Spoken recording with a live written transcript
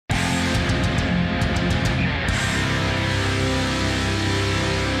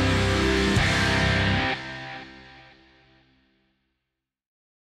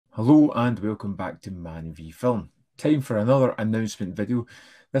Hello and welcome back to ManVFilm. Time for another announcement video.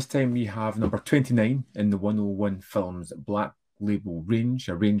 This time we have number 29 in the 101 Films Black Label range,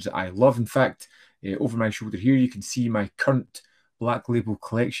 a range that I love. In fact, over my shoulder here you can see my current Black Label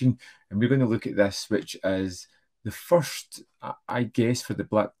collection, and we're going to look at this, which is the first, I guess, for the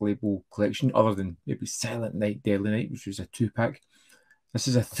Black Label collection, other than maybe Silent Night, Deadly Night, which was a 2-pack. This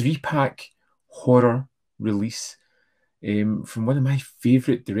is a 3-pack horror release from one of my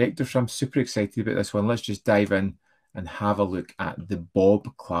favourite directors. So I'm super excited about this one. Let's just dive in and have a look at the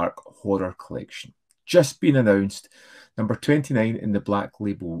Bob Clark Horror Collection. Just been announced, number 29 in the Black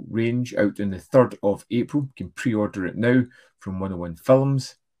Label range, out on the 3rd of April. You can pre-order it now from 101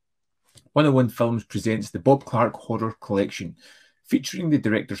 Films. 101 Films presents the Bob Clark Horror Collection, featuring the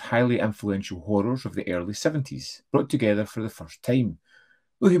director's highly influential horrors of the early 70s, brought together for the first time.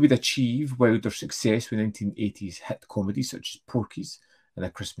 Though he would achieve wilder success with 1980s hit comedies such as Porky's and A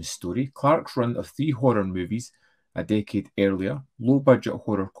Christmas Story, Clark's run of 3 horror movies a decade earlier, low-budget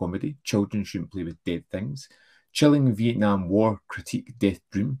horror comedy Children Shouldn't Play with Dead Things, chilling Vietnam War critique Death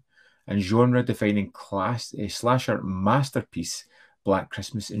Dream, and genre-defining slasher masterpiece Black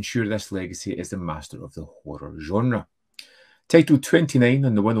Christmas ensure this legacy is the master of the horror genre. Titled 29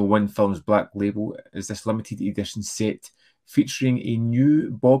 on the 101 Films Black Label is this limited edition set featuring a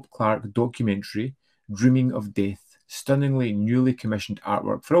new Bob Clark documentary, Dreaming of Death, stunningly newly commissioned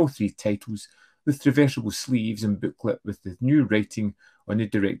artwork for all 3 titles, with reversible sleeves and booklet with the new writing on the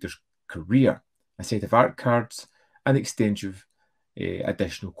director's career, a set of art cards, and extensive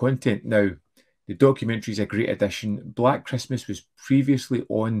additional content. Now, the documentary is a great addition. Black Christmas was previously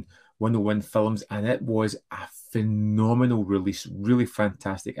on 101 Films, and it was a phenomenal release, really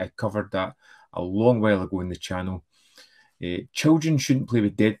fantastic. I covered that a long while ago in the channel. Children Shouldn't Play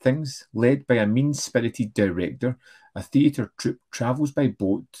with Dead Things, led by a mean-spirited director, a theatre troupe travels by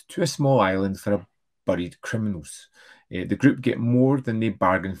boat to a small island for buried criminals. The group get more than they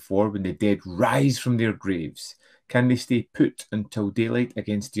bargained for when the dead rise from their graves. Can they stay put until daylight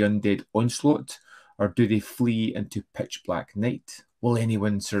against the undead onslaught, or do they flee into pitch black night? Will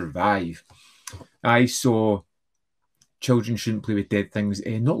anyone survive? I saw Children Shouldn't Play with Dead Things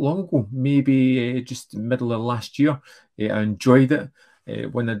not long ago, maybe just middle of last year. I enjoyed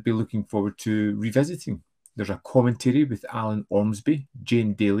it, one I'd be looking forward to revisiting. There's a commentary with Alan Ormsby,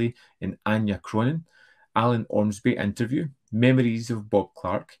 Jane Daly, and Anya Cronin. Alan Ormsby interview, Memories of Bob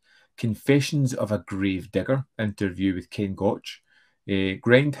Clark, Confessions of a Gravedigger interview with Ken Gotch,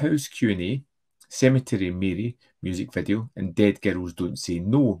 Grindhouse Q&A, Cemetery Mary music video, and Dead Girls Don't Say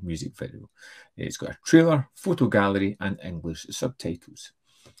No music video. It's got a trailer, photo gallery, and English subtitles.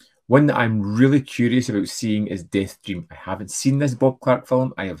 One that I'm really curious about seeing is Death Dream. I haven't seen this Bob Clark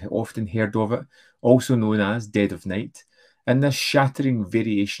film. I have often heard of it, also known as Dead of Night. In this shattering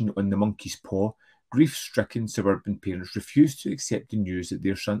variation on The Monkey's Paw, grief-stricken suburban parents refuse to accept the news that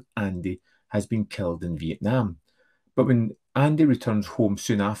their son Andy has been killed in Vietnam. But when Andy returns home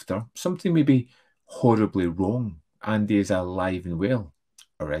soon after, something may be horribly wrong. Andy is alive and well,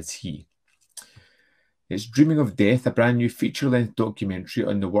 or is he? It's Dreaming of Death, a brand new feature-length documentary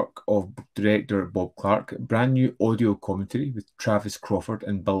on the work of director Bob Clark, brand new audio commentary with Travis Crawford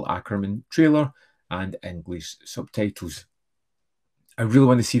and Bill Ackerman, trailer and English subtitles. I really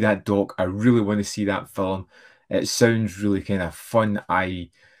want to see that doc. I really want to see that film. It sounds really kind of fun. I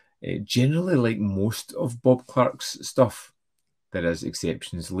generally like most of Bob Clark's stuff. There is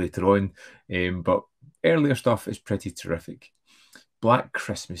exceptions later on, but earlier stuff is pretty terrific. Black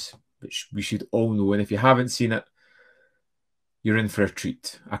Christmas, which we should all know, and if you haven't seen it, you're in for a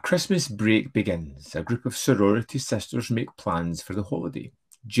treat. A Christmas break begins. A group of sorority sisters make plans for the holiday.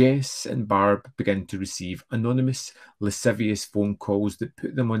 Jess and Barb begin to receive anonymous, lascivious phone calls that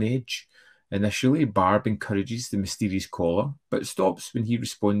put them on edge. Initially, Barb encourages the mysterious caller, but stops when he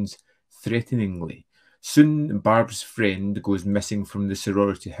responds threateningly. Soon, Barb's friend goes missing from the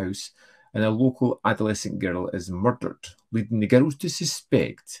sorority house, and a local adolescent girl is murdered, leading the girls to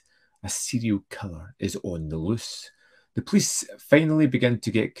suspect a serial killer is on the loose. The police finally begin to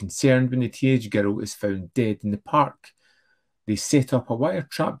get concerned when the teenage girl is found dead in the park. They set up a wire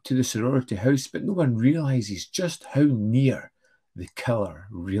trap to the sorority house, but no one realises just how near the killer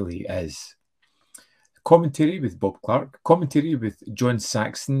really is. Commentary with Bob Clark, commentary with John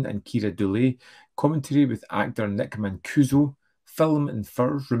Saxon and Keira Dulé, commentary with actor Nick Mancuso, Film and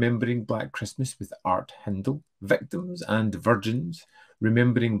Furs, Remembering Black Christmas with Art Hindle, Victims and Virgins,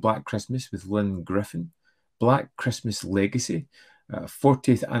 Remembering Black Christmas with Lynn Griffin, Black Christmas Legacy,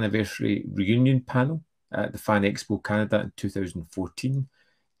 40th Anniversary Reunion Panel at the Fan Expo Canada in 2014,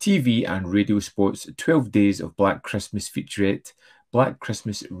 TV and radio spots, 12 Days of Black Christmas featurette, Black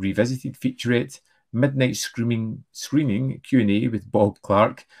Christmas Revisited featurette, midnight screening Q&A with Bob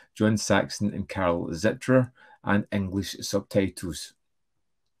Clark, John Saxon and Carol Zitterer, and English subtitles.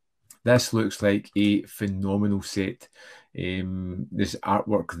 This looks like a phenomenal set. There's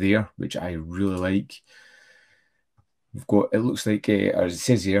artwork there, which I really like. We've got, it looks like, as it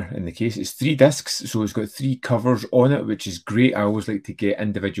says here in the case, it's 3 discs, so it's got 3 covers on it, which is great. I always like to get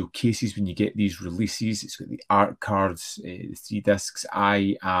individual cases when you get these releases. It's got the art cards, the 3 discs.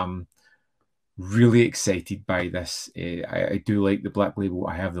 I am really excited by this. I do like the Black Label.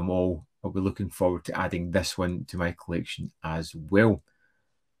 I have them all. I'll be looking forward to adding this one to my collection as well.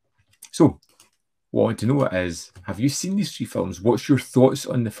 So, what I want to know is, have you seen these 3 films? What's your thoughts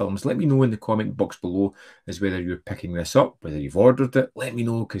on the films? Let me know in the comment box below as whether you're picking this up, whether you've ordered it. Let me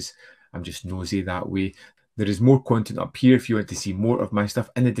know, because I'm just nosy that way. There is more content up here if you want to see more of my stuff.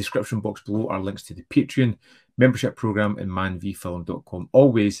 In the description box below are links to the Patreon membership program and manvfilm.com,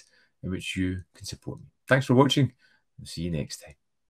 always in which you can support me. Thanks for watching. I'll see you next time.